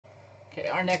Okay,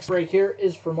 our next break here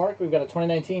is for Mark. We've got a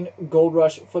 2019 Gold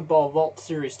Rush Football Vault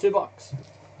Series 2 box.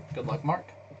 Good luck, Mark.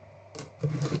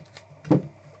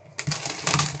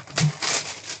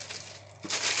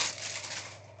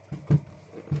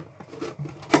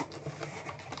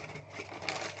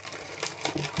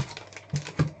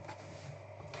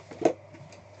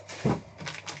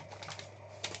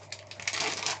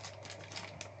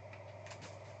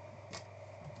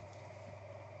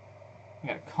 We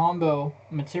got combo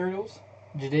materials,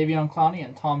 Jadeveon Clowney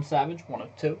and Tom Savage, 1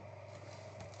 of 2.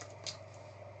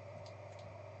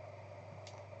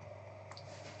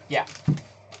 Yeah.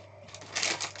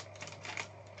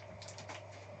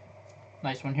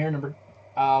 Nice one here, number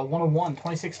 101,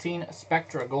 2016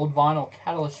 Spectra Gold Vinyl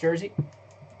Catalyst Jersey,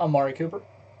 Amari Cooper.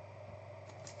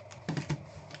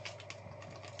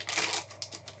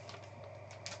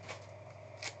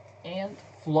 And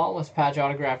Flawless Patch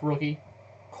Autograph Rookie,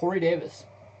 Corey Davis,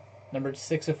 numbered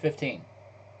 6 of 15.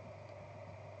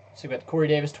 So we've got Corey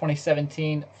Davis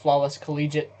 2017 Flawless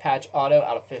Collegiate Patch Auto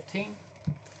out of 15.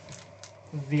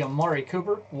 The Amari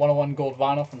Cooper 101 Gold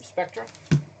Vinyl from Spectra.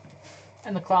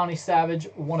 And the Clowney Savage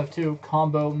 1 of 2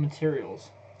 Combo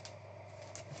Materials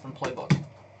from Playbook.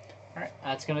 Alright,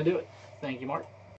 that's going to do it. Thank you, Mark.